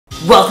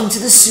Welcome to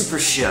the Super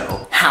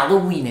Show,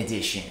 Halloween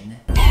edition.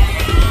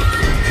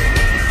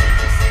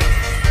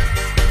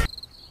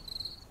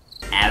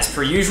 As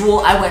per usual,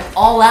 I went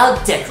all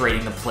out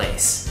decorating the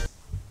place.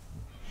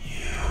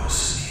 You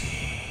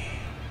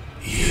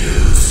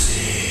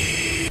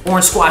see.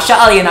 Orange Squash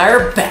Ali and I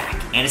are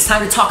back, and it's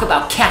time to talk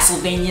about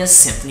Castlevania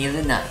Symphony of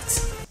the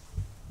Night.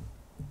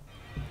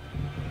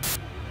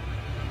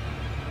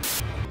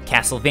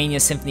 Castlevania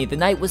Symphony of the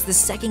Night was the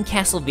second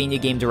Castlevania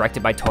game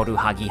directed by Toru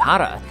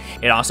Hagihara.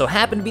 It also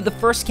happened to be the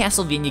first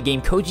Castlevania game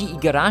Koji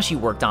Igarashi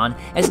worked on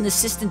as an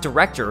assistant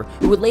director,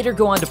 who would later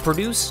go on to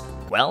produce,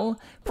 well,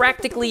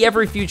 practically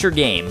every future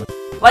game.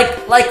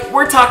 Like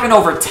we're talking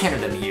over 10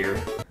 of them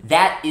here.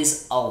 That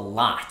is a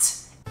lot.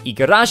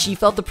 Igarashi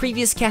felt the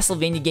previous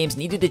Castlevania games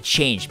needed to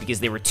change because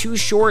they were too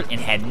short and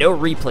had no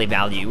replay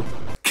value.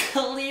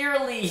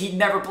 Clearly, he'd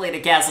never played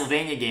a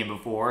Castlevania game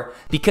before,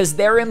 because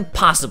they're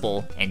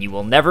impossible, and you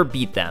will never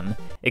beat them.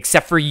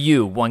 Except for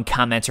you, one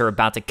commenter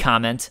about to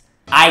comment.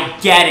 I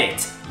get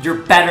it!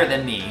 You're better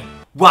than me.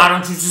 Why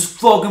don't you just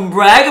fucking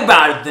brag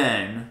about it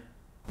then?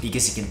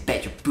 Because you can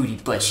bet your booty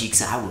butt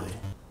cheeks I would.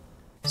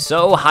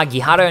 So,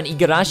 Hagihara and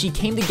Igarashi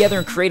came together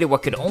and created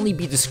what could only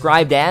be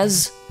described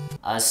as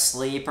a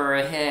sleeper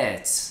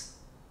hit.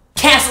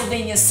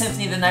 Castlevania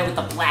Symphony of the Night with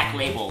the black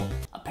label.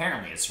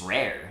 Apparently it's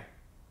rare.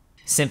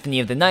 Symphony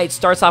of the Night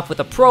starts off with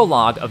a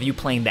prologue of you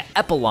playing the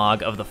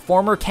epilogue of the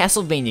former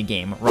Castlevania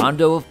game,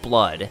 Rondo of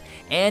Blood.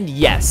 And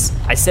yes,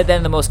 I said that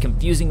in the most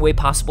confusing way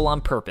possible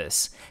on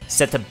purpose.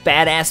 Set to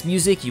badass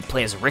music, you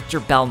play as Richter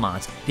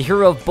Belmont, the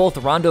hero of both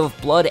Rondo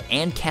of Blood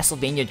and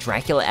Castlevania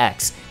Dracula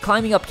X,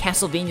 climbing up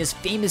Castlevania's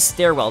famous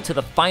stairwell to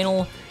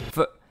the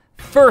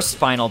first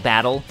final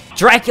battle,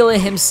 Dracula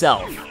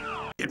himself.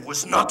 It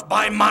was not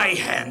by my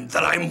hand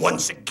that I'm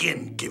once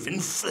again given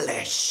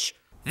flesh.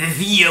 The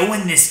VO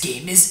in this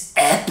game is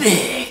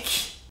epic!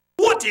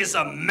 What is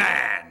a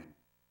man?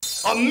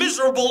 A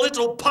miserable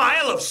little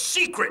pile of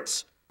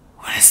secrets!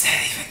 What does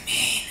that even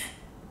mean?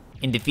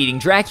 In defeating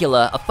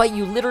Dracula, a fight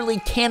you literally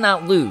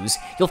cannot lose,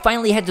 you'll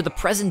finally head to the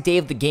present day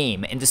of the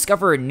game and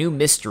discover a new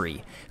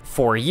mystery.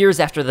 4 years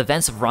after the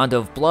events of Rondo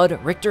of Blood,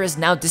 Richter has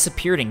now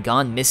disappeared and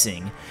gone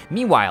missing.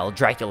 Meanwhile,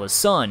 Dracula's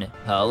son,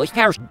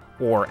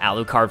 or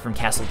Alucard from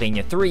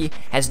Castlevania 3,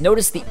 has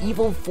noticed the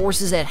evil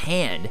forces at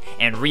hand,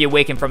 and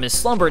reawakened from his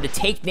slumber to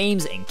take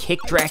names and kick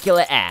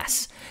Dracula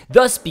ass,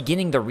 thus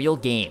beginning the real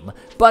game.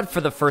 But for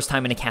the first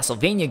time in a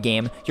Castlevania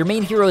game, your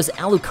main hero is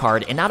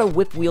Alucard and not a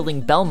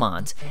whip-wielding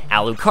Belmont.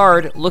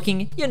 Alucard,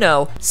 looking, you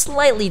know,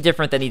 slightly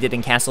different than he did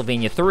in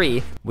Castlevania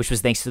 3, which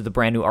was thanks to the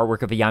brand new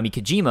artwork of Ayami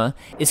Kojima,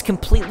 is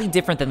completely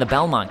different than the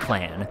Belmont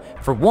clan.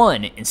 For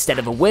one, instead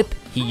of a whip,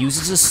 he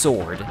uses a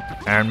sword.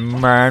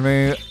 And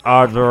many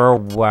other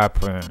weapons.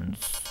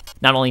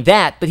 Not only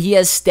that, but he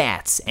has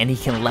stats, and he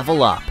can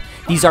level up.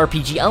 These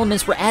RPG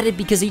elements were added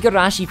because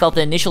Igarashi felt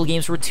the initial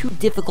games were too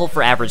difficult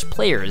for average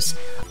players.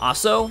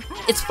 Also,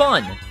 it's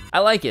fun. I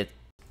like it.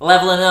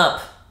 Leveling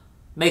up.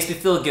 Makes me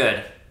feel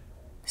good.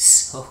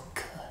 So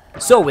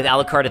good. So with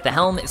Alucard at the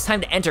helm, it's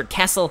time to enter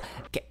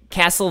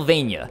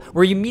Castlevania,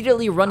 where you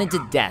immediately run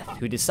into Death,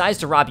 who decides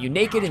to rob you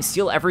naked and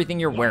steal everything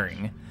you're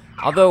wearing.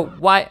 Although,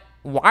 why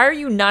are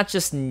you not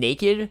just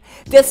naked?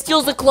 Death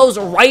steals the clothes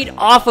right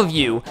off of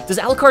you! Does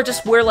Alucard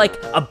just wear, like,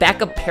 a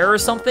backup pair or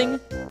something?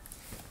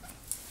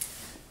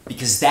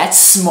 Because that's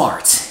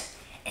smart,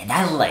 and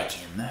I like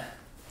him.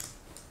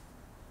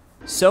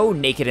 So,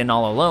 naked and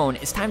all alone,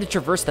 it's time to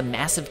traverse the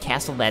massive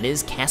castle that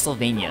is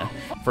Castlevania.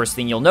 First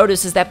thing you'll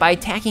notice is that by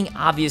attacking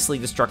obviously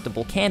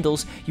destructible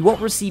candles, you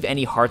won't receive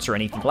any hearts or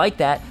anything like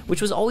that,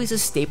 which was always a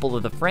staple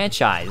of the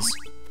franchise.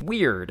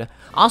 Weird.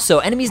 Also,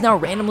 enemies now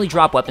randomly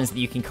drop weapons that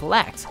you can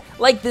collect,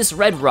 like this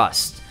red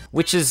rust,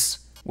 which is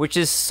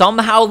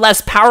somehow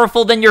less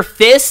powerful than your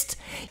fist?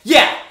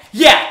 Yeah,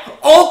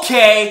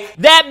 okay!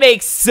 That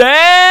makes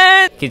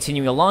sense!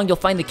 Continuing along, you'll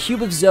find the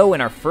Cube of Zoe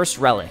and our first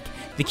relic.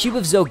 The Cube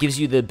of Zoe gives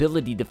you the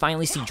ability to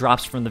finally see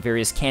drops from the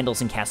various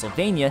candles in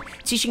Castlevania,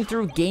 teaching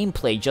through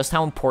gameplay just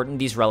how important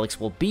these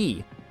relics will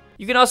be.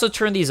 You can also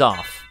turn these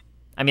off.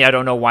 I mean, I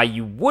don't know why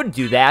you would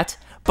do that,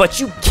 but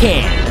you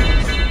can!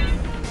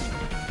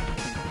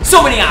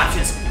 So many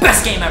options!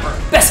 Best game ever!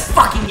 Best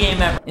fucking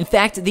game ever! In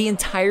fact, the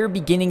entire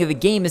beginning of the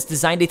game is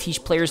designed to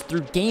teach players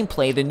through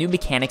gameplay the new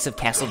mechanics of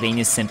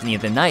Castlevania Symphony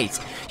of the Night.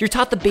 You're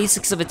taught the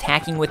basics of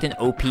attacking with an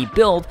OP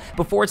build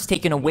before it's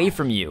taken away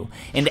from you.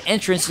 In the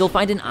entrance, you'll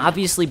find an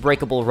obviously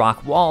breakable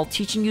rock wall,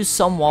 teaching you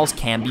some walls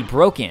can be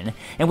broken.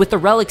 And with the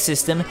relic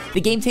system,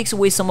 the game takes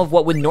away some of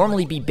what would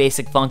normally be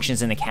basic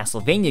functions in a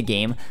Castlevania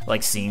game,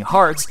 like seeing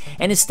hearts,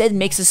 and instead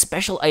makes a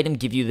special item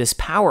give you this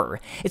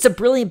power. It's a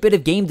brilliant bit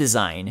of game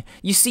design.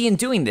 You see, in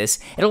doing this,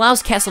 It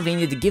allows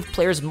Castlevania to give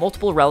players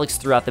multiple relics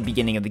throughout the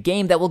beginning of the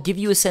game that will give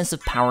you a sense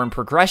of power and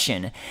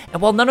progression, and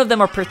while none of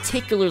them are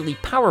particularly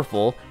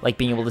powerful, like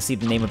being able to see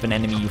the name of an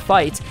enemy you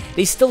fight,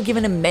 they still give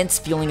an immense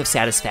feeling of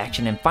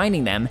satisfaction in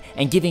finding them,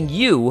 and giving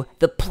you,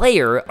 the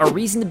player, a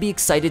reason to be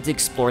excited to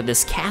explore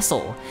this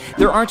castle.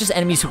 There aren't just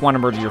enemies who want to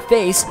murder your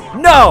face,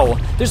 no!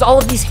 There's all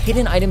of these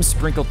hidden items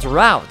sprinkled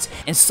throughout,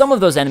 and some of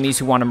those enemies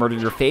who want to murder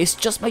your face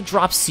just might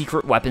drop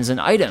secret weapons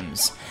and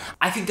items.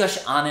 I could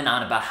gush on and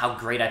on about how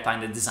great I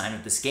find the design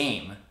of this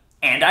game,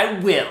 and I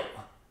will.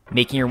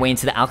 Making your way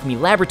into the alchemy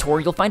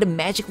laboratory, you'll find a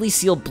magically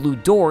sealed blue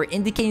door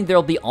indicating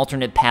there'll be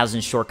alternate paths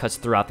and shortcuts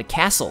throughout the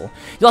castle.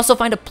 You'll also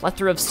find a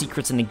plethora of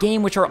secrets in the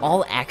game which are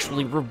all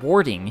actually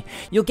rewarding.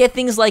 You'll get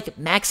things like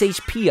max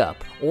HP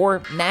up,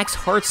 or max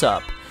hearts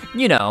up.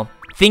 You know,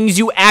 things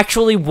you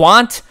actually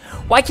want?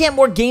 Why can't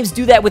more games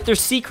do that with their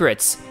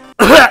secrets?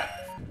 You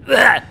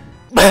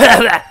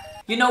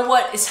know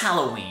what? It's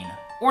Halloween.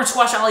 Orange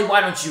Squash Ollie,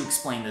 why don't you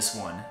explain this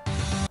one?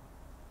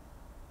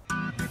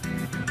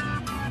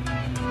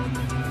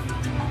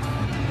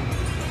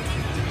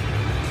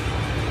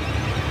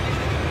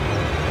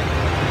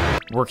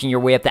 Working your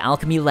way up the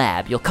alchemy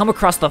lab, you'll come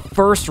across the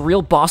first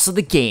real boss of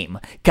the game,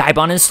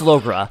 Gaibon and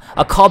Slogra,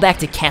 a callback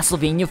to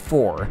Castlevania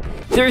 4.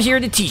 They're here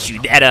to teach you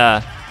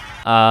that,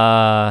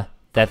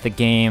 that the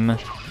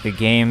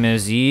game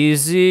is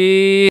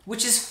easy.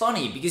 Which is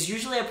funny, because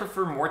usually I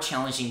prefer more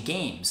challenging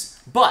games.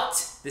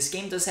 But this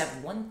game does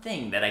have one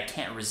thing that I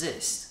can't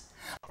resist.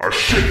 A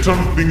shit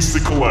ton of things to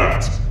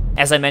collect.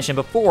 As I mentioned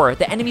before,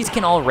 the enemies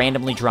can all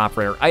randomly drop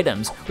rare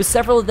items, with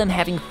several of them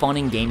having fun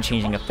and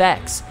game-changing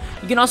effects.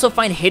 You can also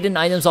find hidden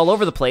items all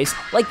over the place,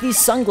 like these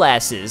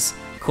sunglasses.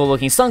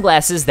 Cool-looking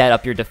sunglasses that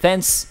up your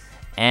defense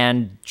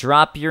and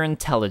drop your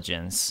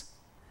intelligence.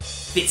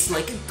 Fits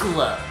like a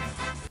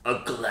glove.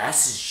 A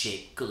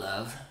glasses-shaped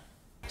glove.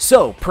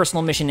 So,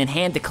 personal mission in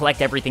hand to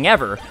collect everything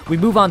ever, we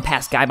move on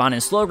past Gaibon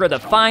and Slogra to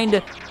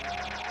find...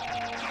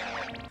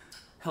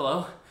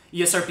 Hello?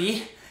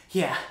 ESRB?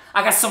 Yeah,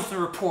 I got something to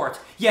report.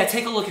 Yeah,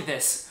 take a look at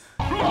this.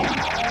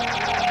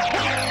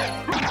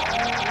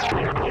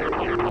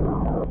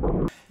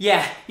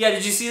 Yeah,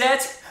 did you see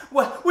that?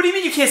 What do you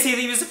mean you can't see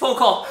that you missed a phone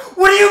call?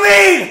 What do you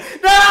mean?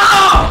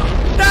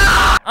 No!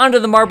 No! Onto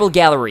the Marble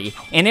Gallery,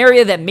 an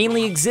area that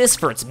mainly exists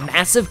for its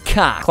massive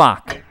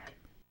clock.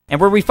 And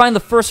where we find the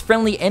first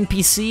friendly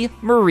NPC,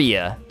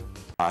 Maria.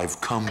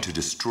 I've come to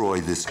destroy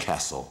this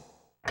castle.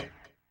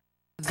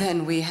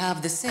 Then we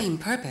have the same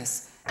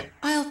purpose.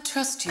 I'll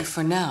trust you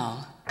for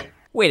now.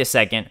 Wait a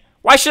second.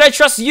 Why should I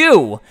trust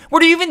you?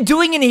 What are you even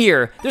doing in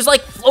here? There's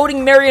like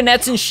floating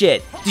marionettes and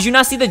shit. Did you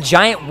not see the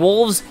giant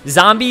wolves,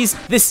 zombies,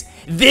 this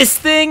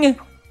thing?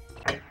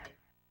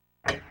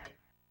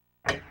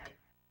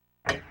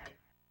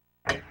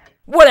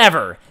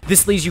 Whatever.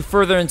 This leads you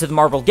further into the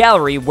Marble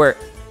Gallery where...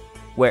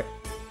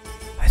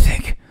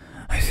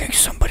 I think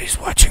somebody's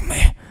watching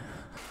me.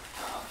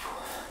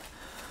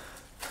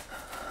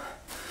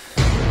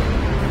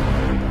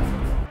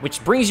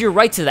 Which brings you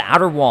right to the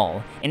outer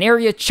wall, an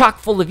area chock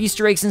full of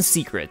Easter eggs and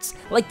secrets.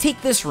 Like,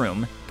 take this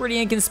room. Pretty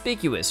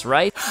inconspicuous,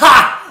 right?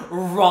 Ha!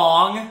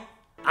 Wrong!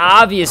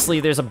 Obviously,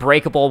 there's a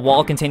breakable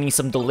wall containing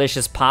some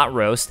delicious pot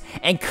roast,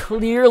 and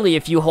clearly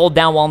if you hold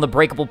down while in the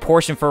breakable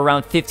portion for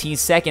around 15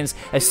 seconds,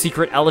 a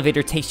secret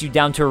elevator takes you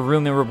down to a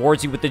room and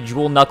rewards you with the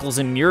jewel knuckles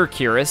and mirror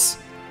cuirass.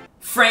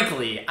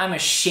 Frankly, I'm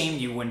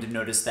ashamed you wouldn't have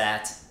noticed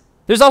that.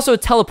 There's also a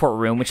teleport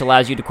room, which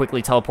allows you to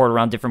quickly teleport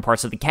around different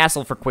parts of the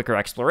castle for quicker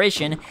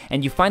exploration,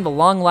 and you find the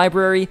long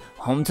library,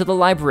 home to the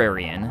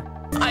librarian.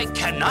 I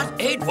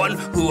cannot aid one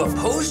who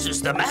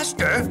opposes the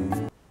master.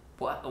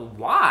 What?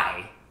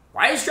 Why?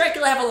 Why does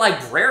Dracula have a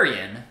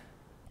librarian?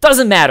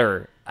 Doesn't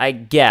matter, I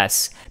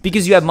guess.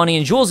 Because you have money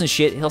and jewels and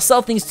shit, he'll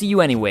sell things to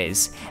you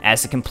anyways.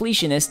 As a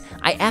completionist,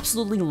 I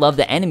absolutely love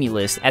the enemy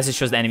list, as it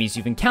shows the enemies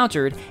you've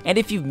encountered, and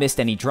if you've missed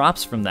any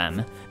drops from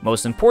them.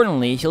 Most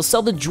importantly, he'll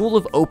sell the Jewel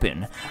of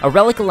Open, a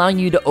relic allowing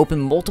you to open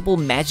multiple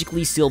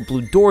magically sealed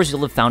blue doors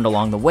you'll have found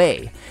along the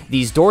way.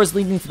 These doors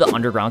leading to the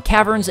underground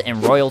caverns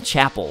and Royal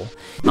Chapel.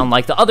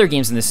 Unlike the other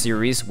games in this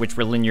series, which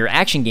were linear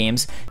action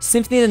games,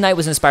 Symphony of the Night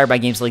was inspired by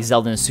games like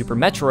Zelda and Super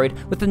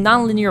Metroid. With the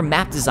non-linear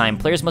map design,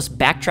 players must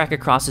backtrack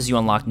across as you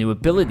unlock new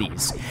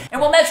abilities.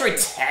 And while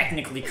Metroid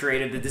technically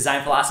created the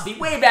design philosophy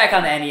way back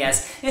on the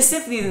NES, and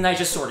Symphony of the Night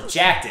just sort of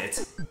jacked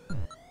it.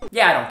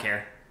 Yeah, I don't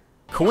care.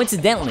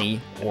 Coincidentally,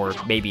 or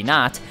maybe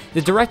not,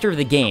 the director of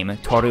the game,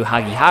 Toru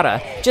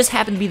Hagihara, just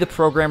happened to be the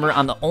programmer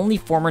on the only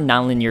former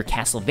non-linear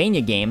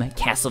Castlevania game,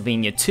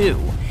 Castlevania 2.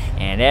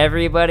 And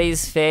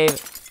everybody's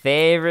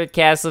favorite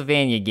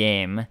Castlevania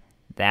game.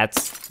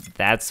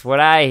 That's what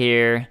I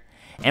hear.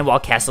 And while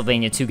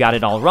Castlevania 2 got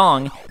it all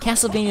wrong,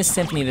 Castlevania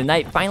Symphony of the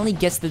Night finally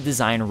gets the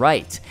design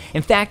right.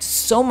 In fact,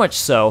 so much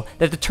so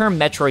that the term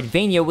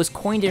Metroidvania was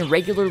coined and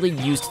regularly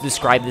used to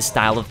describe this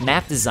style of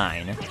map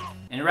design.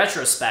 In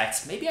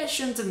retrospect, maybe I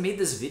shouldn't have made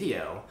this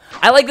video.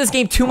 I like this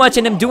game too much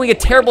and I'm doing a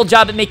terrible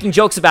job at making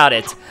jokes about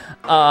it.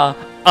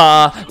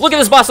 Look at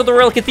this boss of the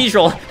Royal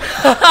Cathedral.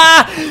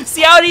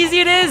 See how easy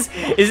it is?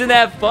 Isn't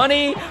that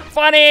funny?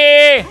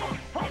 Funny!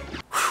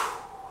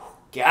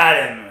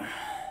 Got him.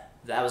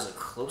 That was a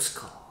close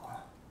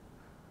call.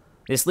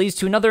 This leads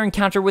to another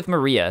encounter with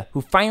Maria,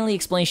 who finally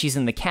explains she's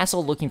in the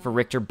castle looking for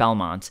Richter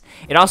Belmont.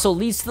 It also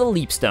leads to the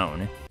Leap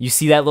Stone. You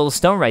see that little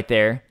stone right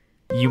there?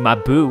 You my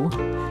boo.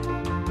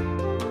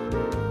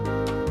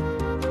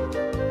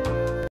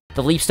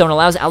 The Leap Stone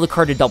allows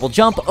Alucard to double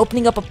jump,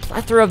 opening up a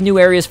plethora of new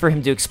areas for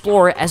him to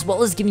explore, as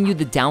well as giving you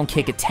the down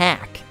kick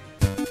attack.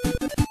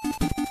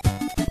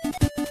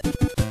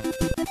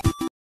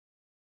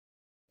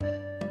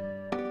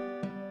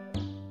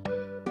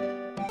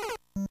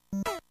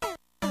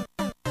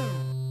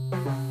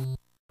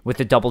 With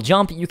the double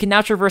jump, you can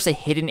now traverse a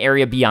hidden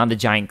area beyond the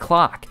giant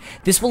clock.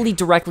 This will lead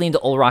directly into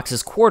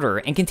Ulrox's quarter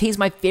and contains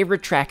my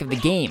favorite track of the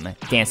game,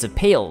 Dance of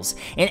Pails,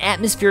 an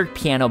atmospheric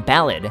piano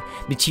ballad.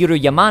 Michiru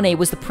Yamane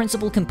was the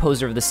principal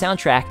composer of the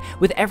soundtrack,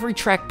 with every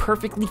track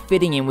perfectly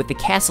fitting in with the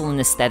castle and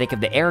aesthetic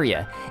of the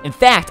area. In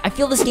fact, I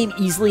feel this game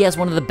easily has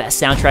one of the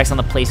best soundtracks on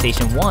the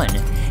PlayStation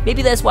 1.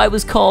 Maybe that's why it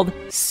was called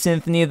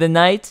Symphony of the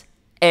Night?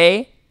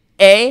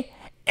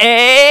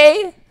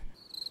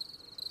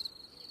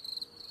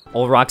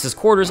 Ulrox's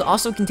quarters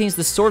also contains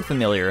the Sword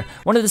Familiar,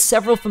 one of the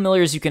several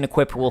familiars you can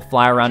equip who will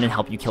fly around and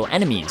help you kill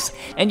enemies,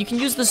 and you can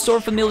use the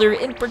Sword Familiar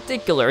in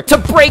particular to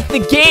break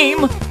the game!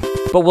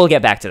 But we'll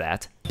get back to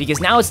that,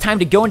 because now it's time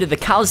to go into the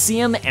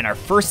Colosseum and our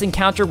first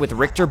encounter with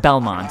Richter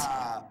Belmont.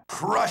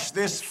 Crush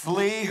this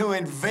flea who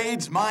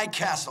invades my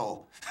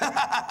castle!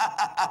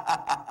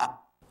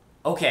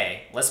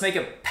 Okay, let's make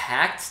a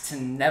pact to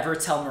never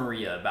tell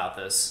Maria about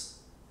this.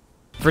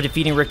 For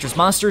defeating Richter's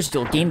monsters,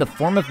 you'll gain the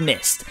form of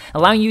Mist,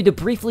 allowing you to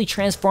briefly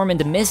transform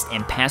into Mist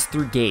and pass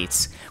through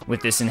gates.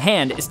 With this in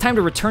hand, it's time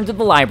to return to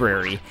the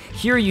library.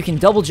 Here you can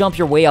double jump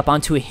your way up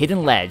onto a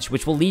hidden ledge,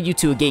 which will lead you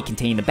to a gate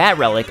containing the Bat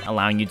Relic,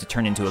 allowing you to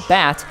turn into a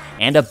bat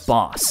and a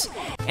boss.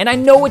 And I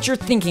know what you're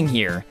thinking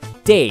here.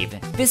 Dave,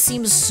 this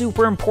seems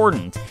super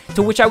important.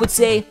 To which I would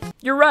say,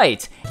 you're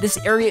right, this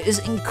area is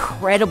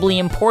incredibly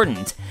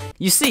important.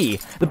 You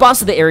see, the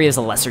boss of the area is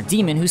a lesser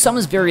demon who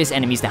summons various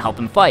enemies to help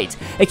him fight.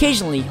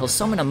 Occasionally, he'll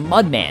summon a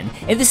Mudman,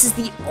 and this is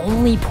the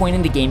only point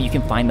in the game you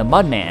can find the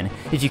Mudman.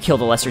 If you kill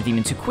the lesser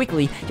demon too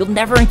quickly, you'll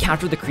never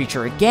encounter the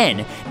creature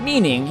again,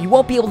 meaning you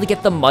won't be able to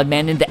get the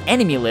Mudman in the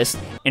enemy list.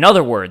 In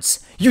other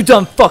words, you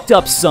done fucked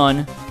up,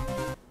 son.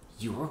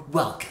 You're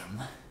welcome.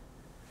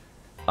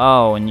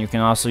 Oh, and you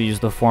can also use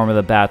the form of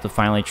the bat to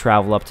finally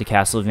travel up to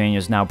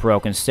Castlevania's now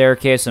broken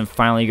staircase and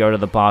finally go to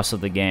the boss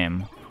of the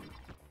game.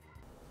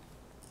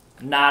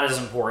 Not as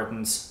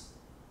important.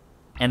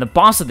 And the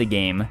boss of the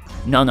game,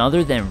 none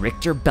other than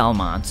Richter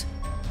Belmont.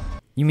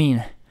 You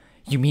mean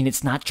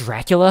it's not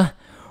Dracula?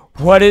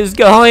 What is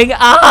going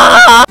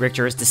on?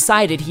 Richter has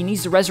decided he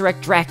needs to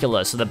resurrect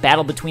Dracula so the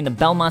battle between the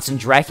Belmonts and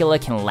Dracula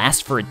can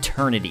last for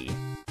eternity.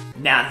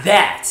 Now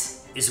that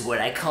is what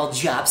I call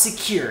job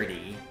security.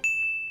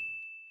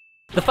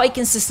 The fight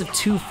consists of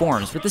two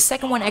forms, with the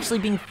second one actually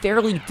being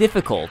fairly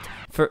difficult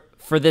for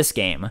this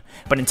game.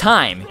 But in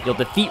time, you'll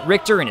defeat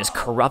Richter and his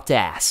corrupt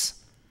ass.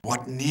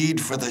 What need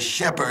for the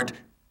shepherd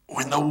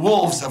when the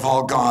wolves have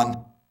all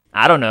gone?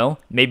 I don't know,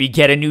 maybe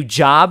get a new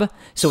job?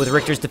 So with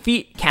Richter's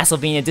defeat,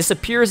 Castlevania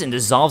disappears and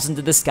dissolves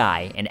into the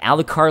sky, and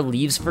Alucard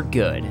leaves for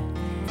good.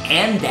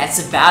 And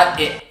that's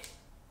about it.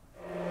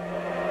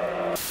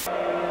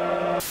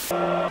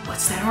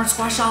 What's that, Horn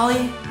Squash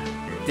Ollie?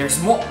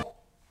 There's more.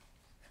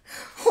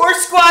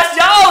 Horse Squash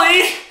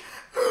Ollie!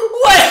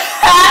 What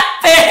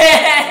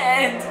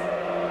happened?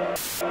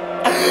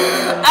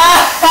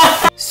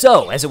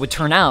 So, as it would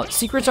turn out,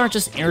 secrets aren't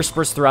just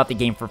interspersed throughout the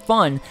game for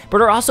fun, but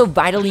are also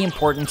vitally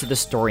important to the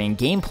story and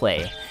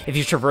gameplay. If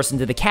you traverse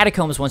into the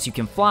catacombs once you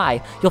can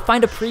fly, you'll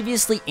find a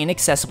previously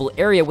inaccessible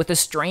area with a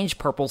strange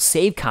purple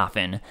save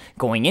coffin.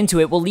 Going into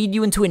it will lead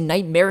you into a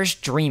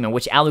nightmarish dream in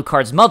which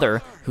Alucard's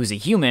mother, who's a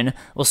human,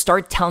 will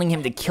start telling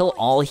him to kill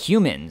all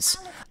humans.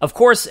 Of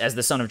course, as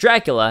the son of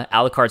Dracula,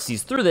 Alucard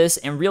sees through this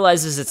and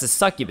realizes it's a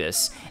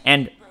succubus.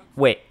 And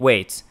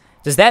wait,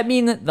 does that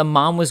mean that the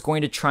mom was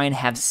going to try and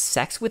have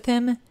sex with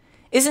him?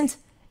 Isn't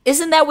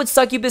that what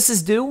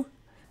succubuses do?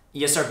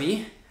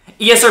 ESRB?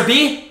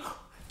 ESRB?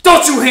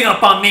 Don't you hang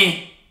up on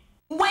me!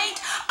 Wait,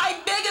 I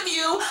beg of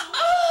you!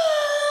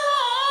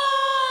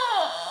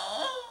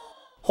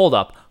 Hold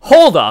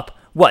up!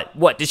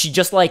 What, did she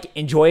just like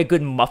enjoy a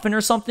good muffin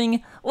or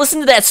something?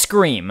 Listen to that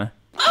scream!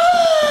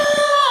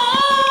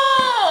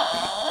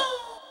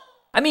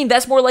 I mean,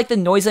 that's more like the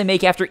noise I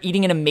make after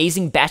eating an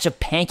amazing batch of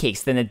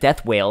pancakes than a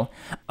death wail.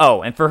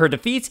 Oh, and for her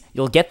defeat,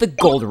 you'll get the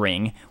gold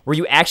ring, where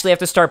you actually have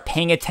to start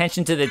paying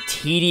attention to the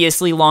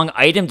tediously long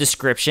item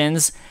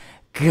descriptions.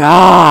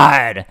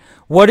 God!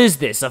 What is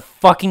this, a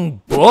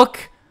fucking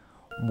book?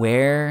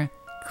 Where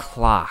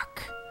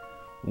clock?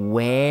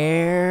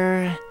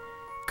 Where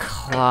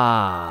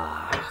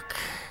clock?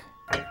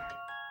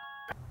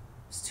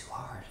 It's too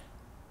hard.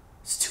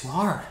 It's too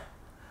hard.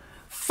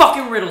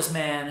 Fucking riddles,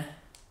 man!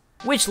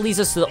 Which leads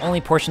us to the only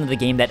portion of the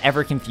game that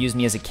ever confused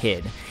me as a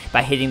kid.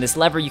 By hitting this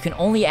lever you can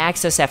only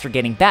access after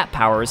getting bat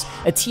powers,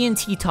 a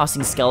TNT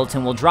tossing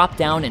skeleton will drop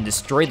down and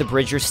destroy the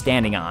bridge you're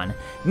standing on.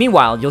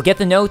 Meanwhile, you'll get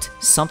the note,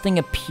 "Something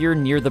appeared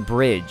near the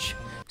bridge."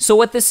 So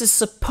what this is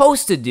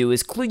supposed to do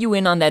is clue you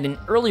in on that an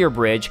earlier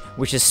bridge,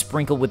 which is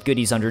sprinkled with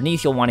goodies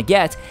underneath you'll want to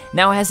get,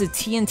 now has a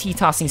TNT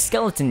tossing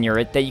skeleton near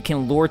it that you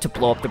can lure to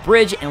blow up the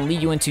bridge and lead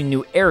you into a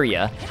new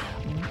area.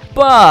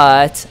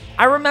 But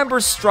I remember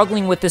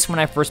struggling with this when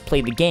I first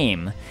played the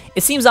game.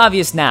 It seems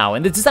obvious now,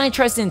 and the design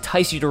tries to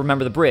entice you to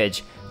remember the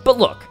bridge, but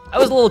look, I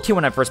was a little kid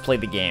when I first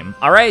played the game,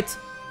 alright?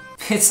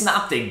 It's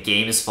not the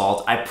game's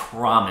fault, I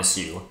promise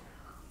you.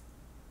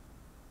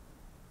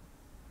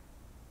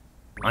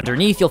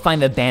 Underneath, you'll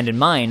find the abandoned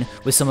mine,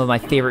 with some of my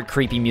favorite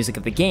creepy music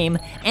of the game,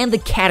 and the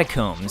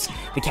catacombs.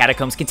 The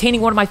catacombs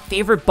containing one of my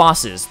favorite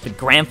bosses, the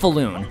Grand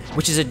Falloon,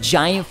 which is a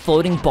giant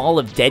floating ball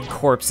of dead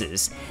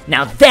corpses.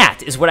 Now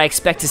that is what I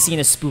expect to see in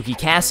a spooky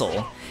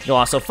castle. You'll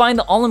also find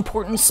the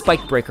all-important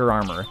Spike Breaker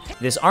armor.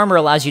 This armor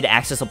allows you to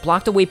access a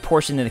blocked-away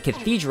portion in the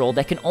cathedral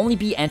that can only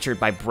be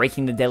entered by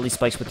breaking the deadly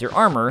spikes with your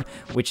armor,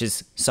 which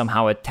is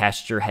somehow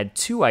attached to your head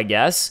too, I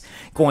guess,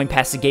 going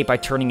past the gate by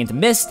turning into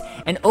mist,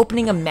 and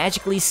opening a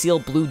magically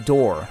sealed blue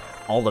door.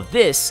 All of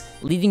this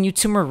leading you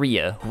to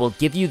Maria, who will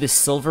give you the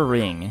silver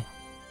ring.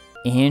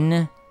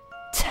 In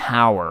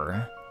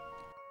Tower.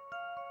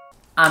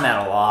 I'm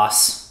at a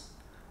loss.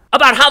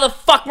 About how the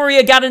fuck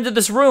Maria got into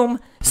this room?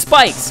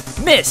 Spikes,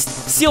 mist,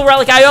 seal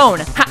relic I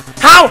own.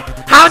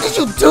 How did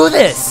you do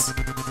this?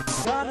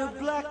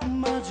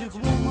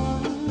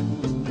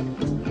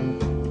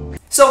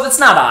 So if it's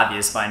not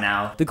obvious by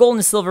now, the gold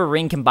and silver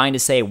ring combine to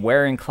say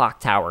 "Where in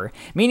Clock Tower,"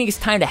 meaning it's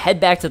time to head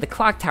back to the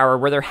clock tower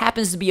where there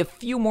happens to be a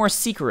few more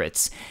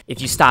secrets. If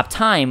you stop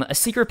time, a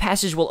secret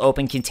passage will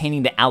open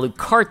containing the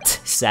Alucard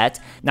set,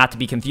 not to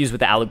be confused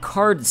with the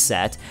Alucard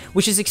set,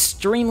 which is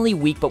extremely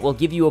weak but will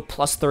give you a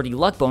plus 30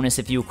 luck bonus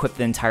if you equip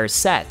the entire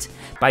set.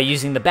 By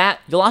using the bat,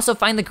 you'll also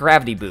find the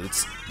gravity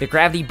boots. The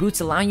gravity boots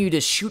allow you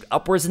to shoot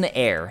upwards in the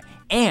air,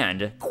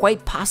 and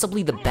quite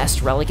possibly the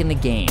best relic in the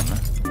game.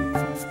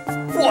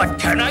 What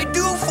can I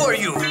do for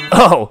you?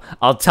 Oh,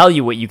 I'll tell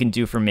you what you can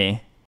do for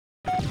me.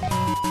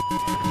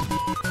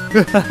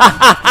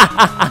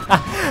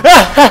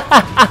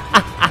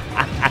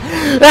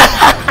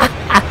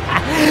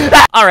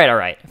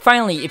 Alright.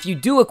 Finally, if you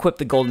do equip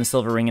the gold and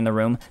silver ring in the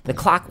room, the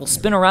clock will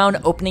spin around,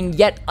 opening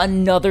yet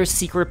another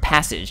secret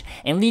passage,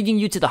 and leading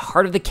you to the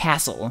heart of the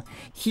castle.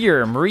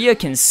 Here, Maria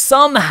can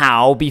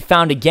somehow be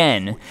found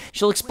again.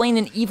 She'll explain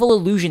an evil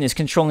illusion is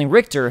controlling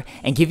Richter,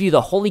 and give you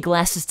the holy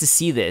glasses to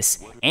see this.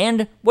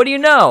 And, what do you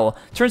know?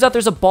 Turns out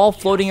there's a ball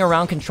floating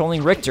around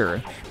controlling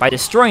Richter. By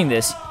destroying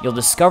this, you'll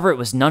discover it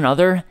was none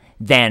other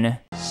than...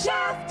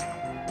 Shaft!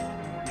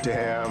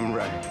 Damn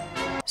right.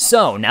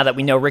 So, now that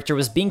we know Richter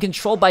was being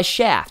controlled by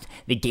Shaft,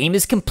 the game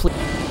is complete.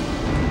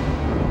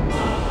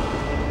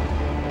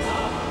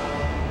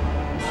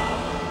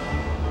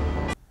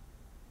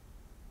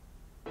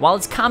 While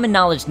it's common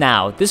knowledge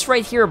now, this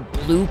right here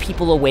blew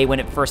people away when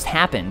it first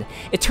happened.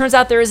 It turns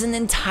out there is an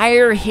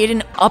entire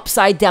hidden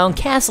upside-down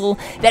castle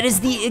that is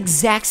the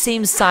exact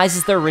same size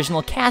as the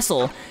original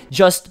castle,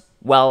 just,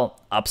 well,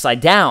 upside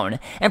down,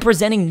 and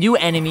presenting new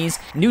enemies,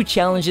 new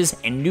challenges,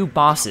 and new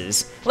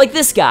bosses. Like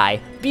this guy,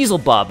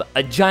 Beelzebub,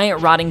 a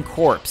giant rotting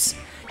corpse.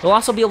 You'll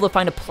also be able to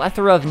find a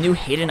plethora of new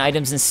hidden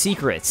items and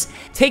secrets.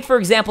 Take, for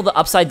example, the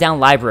Upside Down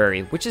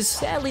Library, which is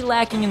sadly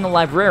lacking in the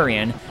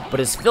librarian,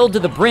 but is filled to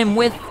the brim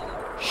with...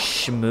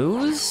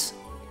 schmooze?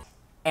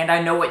 And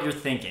I know what you're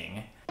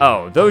thinking.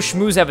 Oh, those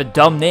shmoos have a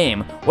dumb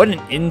name. What an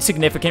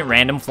insignificant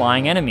random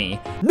flying enemy.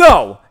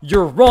 No,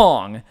 you're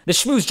wrong. The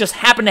shmoos just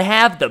happen to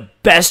have the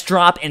best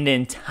drop in the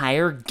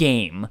entire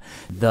game.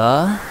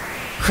 The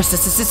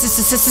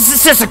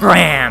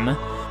Crystallistogram.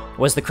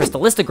 What's the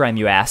Crystallistogram,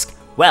 you ask?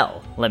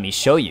 Well, let me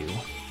show you.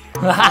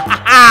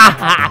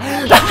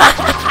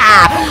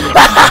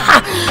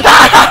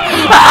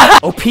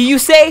 OP, you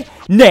say?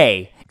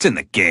 Nay. It's in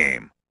the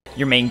game.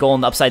 Your main goal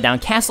in the Upside Down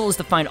Castle is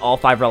to find all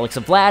 5 relics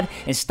of Vlad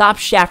and stop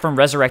Shaft from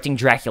resurrecting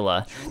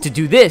Dracula. To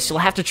do this, you'll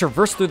have to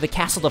traverse through the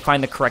castle to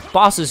find the correct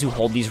bosses who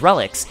hold these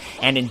relics,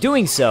 and in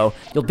doing so,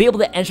 you'll be able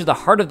to enter the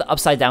heart of the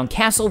Upside Down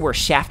Castle where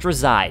Shaft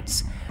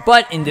resides.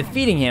 But in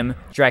defeating him,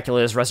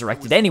 Dracula is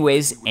resurrected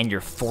anyways, and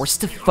you're forced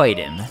to fight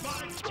him.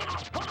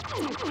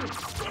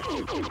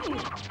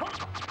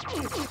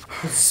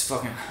 This is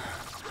fucking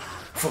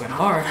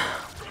hard.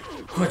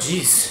 Oh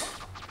jeez.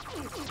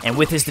 And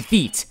with his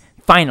defeat,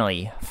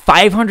 finally,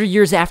 500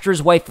 years after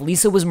his wife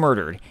Lisa was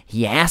murdered,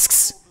 he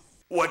asks...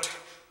 What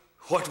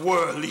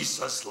were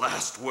Lisa's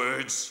last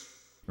words?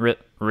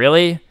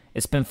 Really?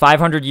 It's been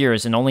 500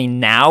 years and only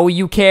now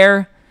you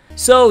care?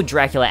 So,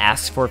 Dracula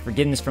asks for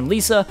forgiveness from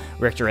Lisa,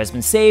 Richter has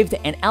been saved,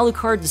 and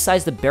Alucard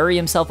decides to bury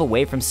himself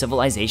away from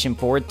civilization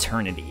for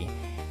eternity.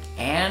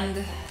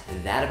 And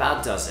that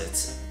about does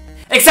it.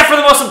 Except for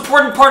the most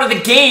important part of the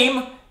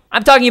game!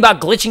 I'm talking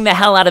about glitching the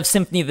hell out of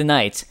Symphony of the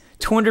Night.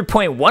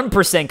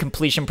 200.1%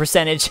 completion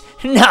percentage?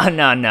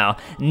 No,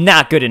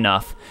 not good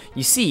enough.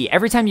 You see,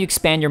 every time you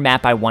expand your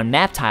map by 1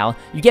 map tile,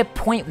 you get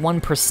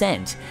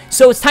 0.1%.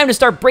 So it's time to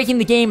start breaking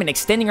the game and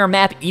extending our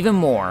map even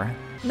more.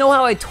 Know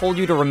how I told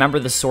you to remember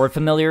the sword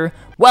familiar?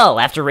 Well,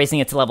 after raising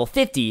it to level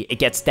 50, it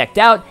gets decked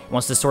out.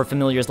 Once the sword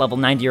familiar is level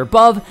 90 or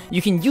above,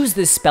 you can use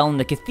this spell in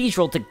the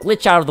cathedral to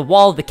glitch out of the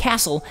wall of the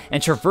castle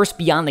and traverse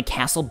beyond the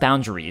castle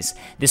boundaries.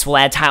 This will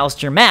add tiles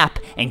to your map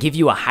and give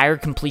you a higher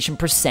completion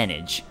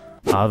percentage.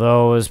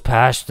 Although it was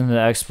patched in the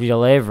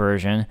XBLA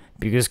version,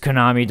 because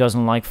Konami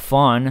doesn't like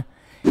fun.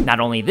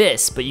 Not only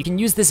this, but you can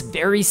use this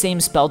very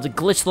same spell to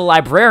glitch the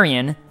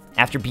librarian.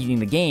 After beating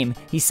the game,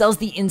 he sells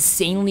the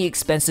insanely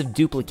expensive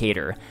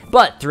duplicator,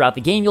 but throughout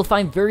the game you'll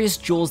find various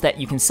jewels that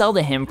you can sell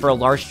to him for a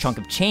large chunk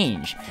of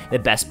change, the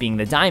best being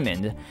the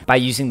diamond. By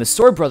using the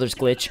Sword Brothers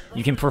glitch,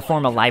 you can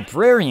perform a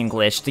librarian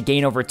glitch to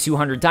gain over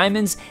 200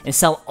 diamonds and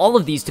sell all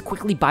of these to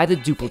quickly buy the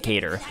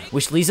duplicator,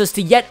 which leads us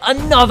to yet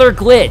another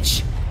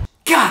glitch!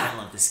 God, I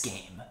love this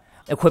game!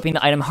 Equipping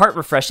the item Heart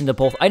Refresh into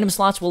both item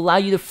slots will allow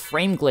you to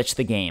frame glitch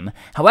the game.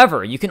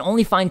 However, you can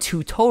only find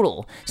 2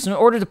 total, so in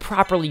order to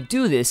properly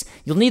do this,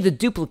 you'll need the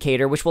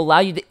duplicator, which will allow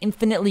you to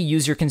infinitely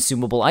use your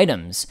consumable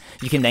items.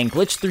 You can then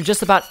glitch through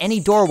just about any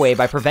doorway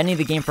by preventing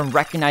the game from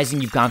recognizing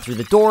you've gone through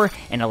the door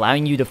and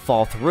allowing you to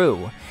fall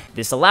through.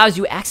 This allows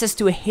you access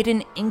to a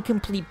hidden,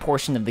 incomplete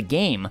portion of the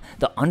game,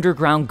 the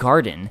Underground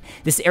Garden.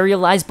 This area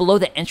lies below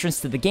the entrance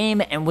to the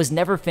game and was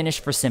never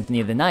finished for Symphony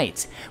of the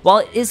Night. While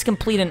it is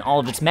complete in all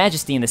of its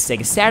majesty in the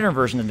Sega Saturn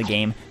version of the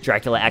game,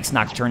 Dracula X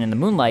Nocturne in the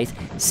Moonlight,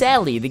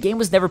 sadly, the game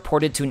was never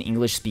ported to an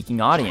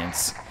English-speaking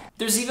audience.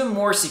 There's even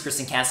more secrets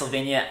in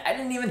Castlevania I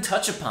didn't even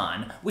touch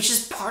upon, which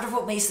is part of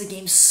what makes the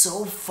game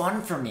so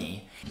fun for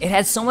me. It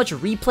has so much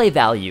replay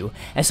value.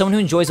 As someone who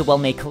enjoys a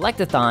well-made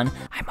collectathon,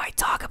 I might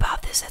talk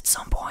about this at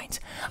some point.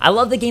 I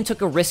love the game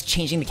took a risk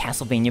changing the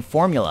Castlevania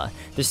formula.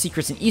 There's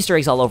secrets and Easter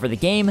eggs all over the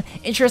game,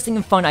 interesting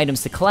and fun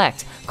items to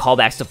collect,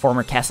 callbacks to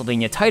former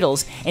Castlevania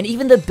titles, and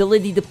even the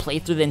ability to play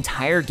through the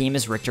entire game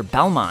as Richter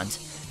Belmont.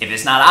 If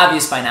it's not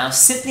obvious by now,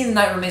 Symphony of the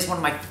Night remains one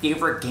of my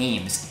favorite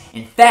games.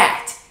 In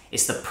fact,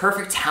 it's the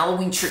perfect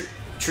Halloween treat.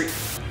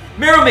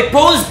 Meryl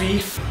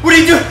McBosby? What are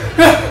you doing?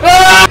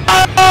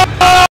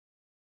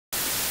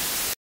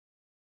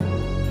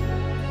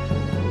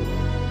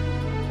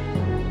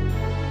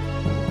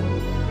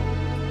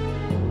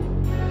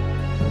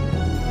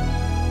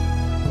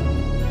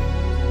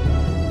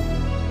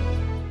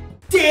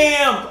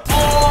 Damn!